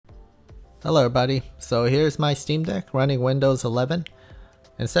Hello everybody, so here's my Steam Deck running Windows 11.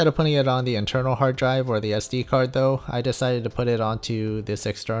 Instead of putting it on the internal hard drive or the SD card though, I decided to put it onto this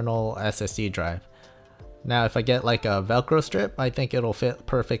external SSD drive. Now if I get like a Velcro strip, I think it'll fit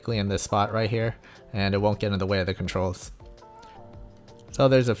perfectly in this spot right here and it won't get in the way of the controls. So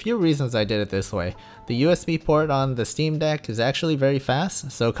there's a few reasons I did it this way. The USB port on the Steam Deck is actually very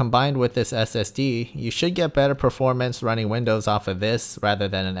fast, so combined with this SSD, you should get better performance running Windows off of this rather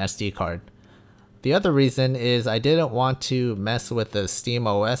than an SD card. The other reason is I didn't want to mess with the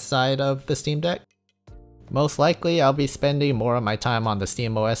SteamOS side of the Steam Deck. Most likely I'll be spending more of my time on the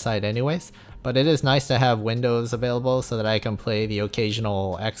SteamOS side anyways, but it is nice to have Windows available so that I can play the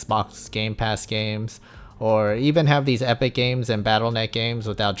occasional Xbox Game Pass games, or even have these epic games and Battle.net games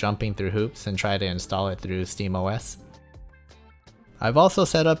without jumping through hoops and try to install it through SteamOS. I've also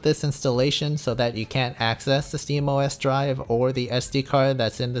set up this installation so that you can't access the SteamOS drive or the SD card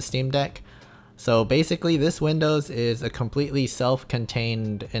that's in the Steam Deck. So basically this Windows is a completely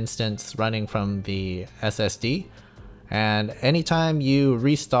self-contained instance running from the SSD, and anytime you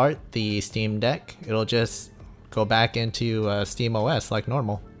restart the Steam Deck, it'll just go back into SteamOS like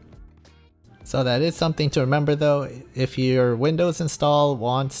normal. So that is something to remember though. If your Windows install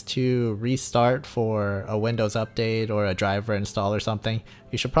wants to restart for a Windows update or a driver install or something,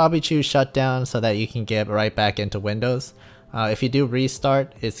 you should probably choose shutdown so that you can get right back into Windows. If you do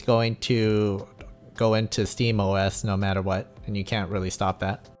restart, it's going to go into SteamOS no matter what, and you can't really stop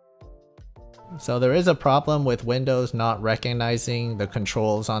that. So there is a problem with Windows not recognizing the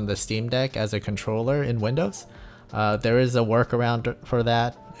controls on the Steam Deck as a controller in Windows. There is a workaround for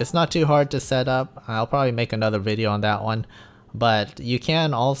that. It's not too hard to set up. I'll probably make another video on that one. But you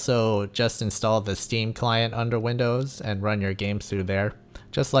can also just install the Steam client under Windows and run your games through there,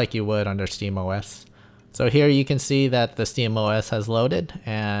 just like you would under SteamOS. So here you can see that the SteamOS has loaded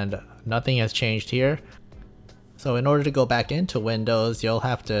and nothing has changed here. So in order to go back into Windows, you'll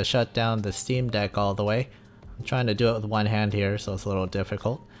have to shut down the Steam Deck all the way. I'm trying to do it with one hand here, so it's a little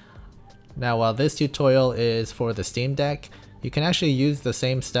difficult. Now while this tutorial is for the Steam Deck, you can actually use the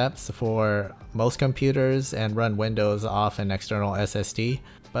same steps for most computers and run Windows off an external SSD,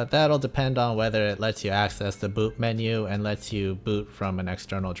 but that'll depend on whether it lets you access the boot menu and lets you boot from an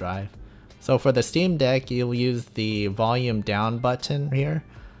external drive. So for the Steam Deck, you'll use the volume down button here,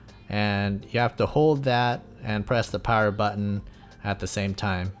 and you have to hold that and press the power button at the same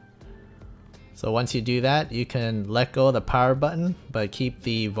time. So once you do that, you can let go of the power button, but keep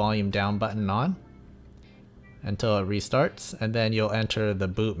the volume down button on until it restarts, and then you'll enter the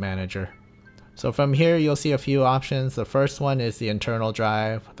boot manager. So from here you'll see a few options. The first one is the internal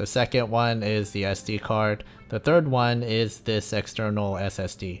drive, the second one is the SD card, the third one is this external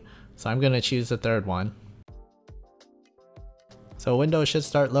SSD. So I'm going to choose the third one. So Windows should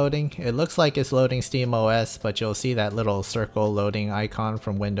start loading. It looks like it's loading SteamOS, but you'll see that little circle loading icon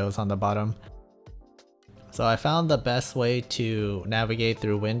from Windows on the bottom. So I found the best way to navigate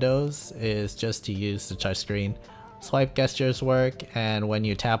through Windows is just to use the touchscreen. Swipe gestures work, and when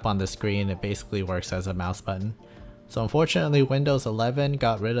you tap on the screen, it basically works as a mouse button. So unfortunately, Windows 11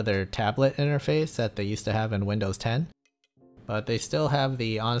 got rid of their tablet interface that they used to have in Windows 10. But they still have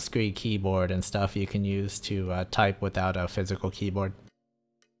the on-screen keyboard and stuff you can use to type without a physical keyboard.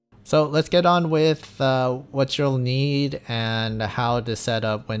 So let's get on with what you'll need and how to set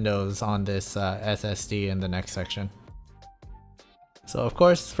up Windows on this SSD in the next section. So of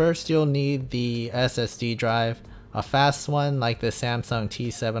course, first you'll need the SSD drive. A fast one like the Samsung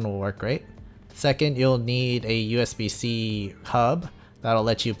T7 will work great. Second, you'll need a USB-C hub. That'll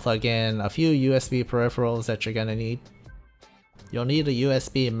let you plug in a few USB peripherals that you're gonna need. You'll need a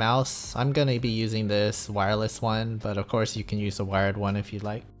USB mouse. I'm gonna be using this wireless one, but of course you can use a wired one if you'd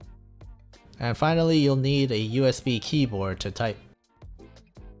like. And finally, you'll need a USB keyboard to type.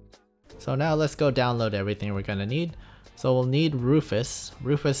 So now let's go download everything we're gonna need. So we'll need Rufus.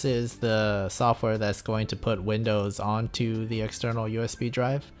 Rufus is the software that's going to put Windows onto the external USB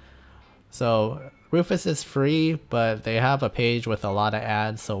drive. So Rufus is free, but they have a page with a lot of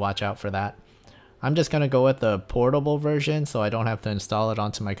ads, so watch out for that. I'm just gonna go with the portable version so I don't have to install it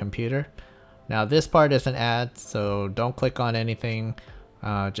onto my computer. Now this part is an ad, so don't click on anything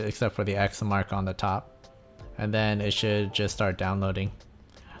except for the X mark on the top, and then it should just start downloading.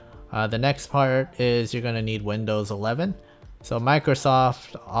 The next part is you're going to need Windows 11. So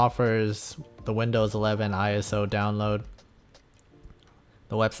Microsoft offers the Windows 11 ISO download.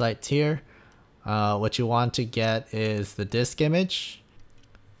 The website's here. What you want to get is the disk image.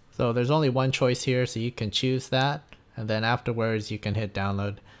 So there's only one choice here, so you can choose that, and then afterwards you can hit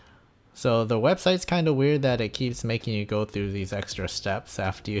download. So the website's kind of weird that it keeps making you go through these extra steps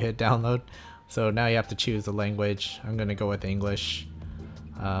after you hit download. So now you have to choose a language. I'm gonna go with English.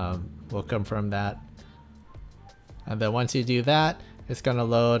 We'll confirm that. And then once you do that, it's gonna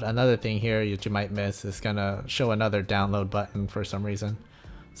load another thing here that you might miss. It's gonna show another download button for some reason.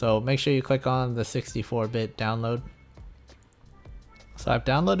 So make sure you click on the 64-bit download. So I've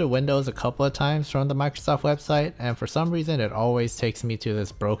downloaded Windows a couple of times from the Microsoft website, and for some reason it always takes me to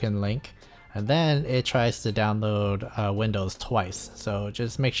this broken link, and then it tries to download Windows twice. So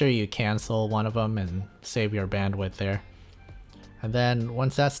just make sure you cancel one of them and save your bandwidth there. And then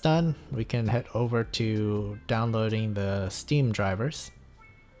once that's done, we can head over to downloading the Steam drivers.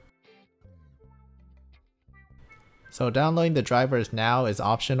 So downloading the drivers now is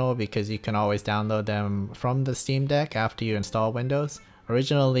optional because you can always download them from the Steam Deck after you install Windows.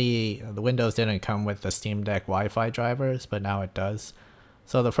 Originally, the Windows didn't come with the Steam Deck Wi-Fi drivers, but now it does.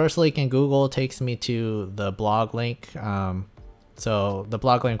 So the first link in Google takes me to the blog link. So the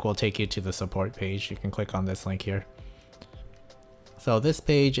blog link will take you to the support page. You can click on this link here. So this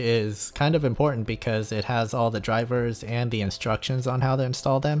page is kind of important because it has all the drivers and the instructions on how to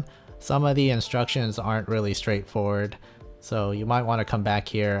install them. Some of the instructions aren't really straightforward, so you might want to come back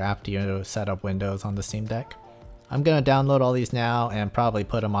here after you set up Windows on the Steam Deck. I'm going to download all these now and probably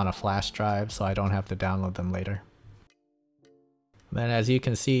put them on a flash drive so I don't have to download them later. Then as you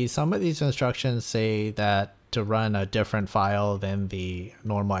can see, some of these instructions say that to run a different file than the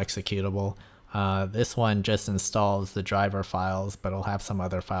normal executable. This one just installs the driver files, but it'll have some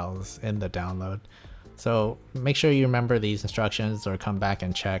other files in the download. So make sure you remember these instructions or come back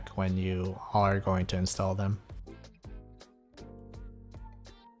and check when you are going to install them.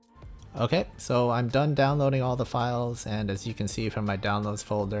 Okay, so I'm done downloading all the files, and as you can see from my downloads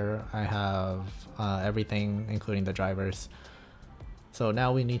folder, I have everything including the drivers. So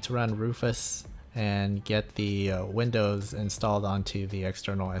now we need to run Rufus and get the Windows installed onto the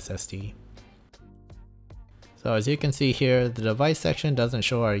external SSD. So as you can see here, the device section doesn't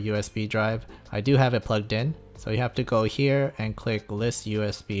show our USB drive. I do have it plugged in, so you have to go here and click list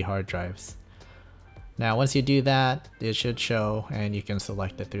USB hard drives. Now once you do that, it should show and you can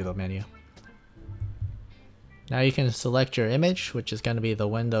select it through the menu. Now you can select your image, which is going to be the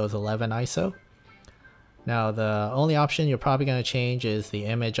Windows 11 ISO. Now the only option you're probably going to change is the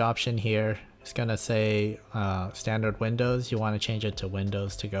image option here. It's going to say standard Windows. You want to change it to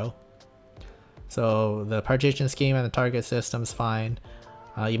Windows to go. So the partition scheme and the target system's fine.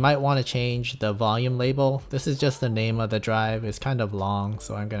 You might want to change the volume label. This is just the name of the drive. It's kind of long,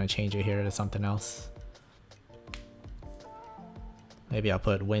 so I'm going to change it here to something else. Maybe I'll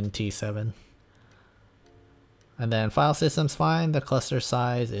put Win-T7. And then file system's fine. The cluster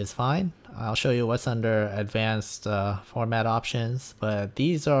size is fine. I'll show you what's under advanced format options, but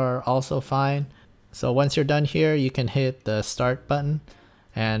these are also fine. So once you're done here, you can hit the start button.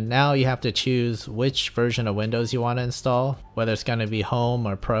 And now you have to choose which version of Windows you want to install, whether it's going to be Home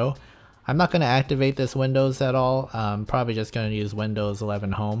or Pro. I'm not going to activate this Windows at all. I'm probably just going to use Windows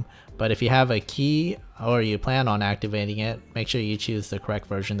 11 Home. But if you have a key or you plan on activating it, make sure you choose the correct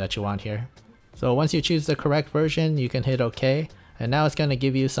version that you want here. So once you choose the correct version, you can hit OK. And now it's going to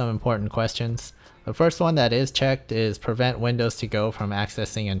give you some important questions. The first one that is checked is prevent Windows to go from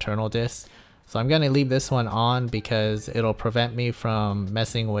accessing internal disks. So I'm going to leave this one on because it'll prevent me from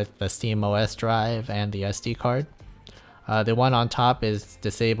messing with the SteamOS drive and the SD card. The one on top is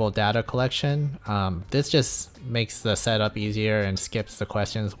disable data collection. This just makes the setup easier and skips the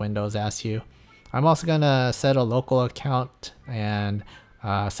questions Windows asks you. I'm also going to set a local account and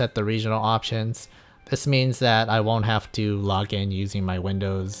set the regional options. This means that I won't have to log in using my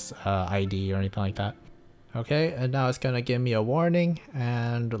Windows ID or anything like that. Okay, and now it's going to give me a warning,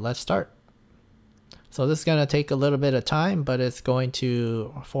 and let's start. So this is going to take a little bit of time, but it's going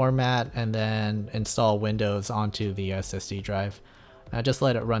to format and then install Windows onto the SSD drive. Now just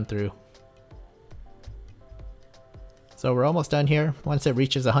let it run through. So we're almost done here. Once it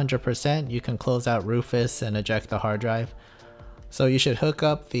reaches 100%, you can close out Rufus and eject the hard drive. So you should hook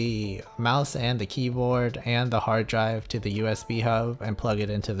up the mouse and the keyboard and the hard drive to the USB hub and plug it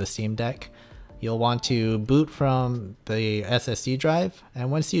into the Steam Deck. You'll want to boot from the SSD drive,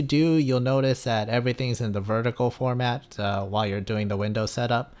 and once you do, you'll notice that everything's in the vertical format while you're doing the Windows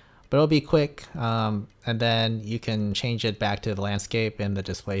setup, but it'll be quick, and then you can change it back to the landscape in the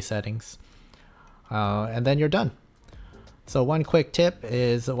display settings, and then you're done. So one quick tip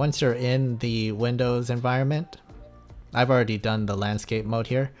is once you're in the Windows environment, I've already done the landscape mode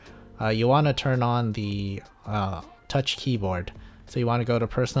here, you want to turn on the touch keyboard. So you want to go to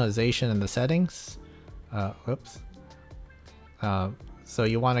personalization in the settings. So So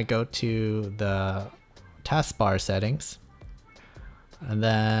you want to go to the taskbar settings, and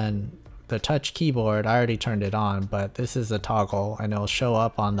then the touch keyboard, I already turned it on, but this is a toggle and it'll show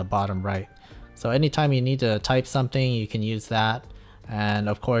up on the bottom right. So anytime you need to type something, you can use that. And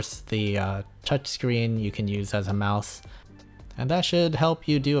of course the touch screen you can use as a mouse. And that should help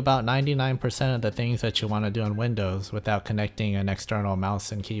you do about 99% of the things that you want to do on Windows without connecting an external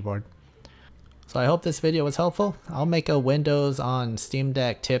mouse and keyboard. So I hope this video was helpful. I'll make a Windows on Steam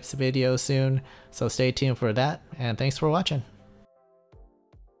Deck tips video soon, so stay tuned for that, and thanks for watching.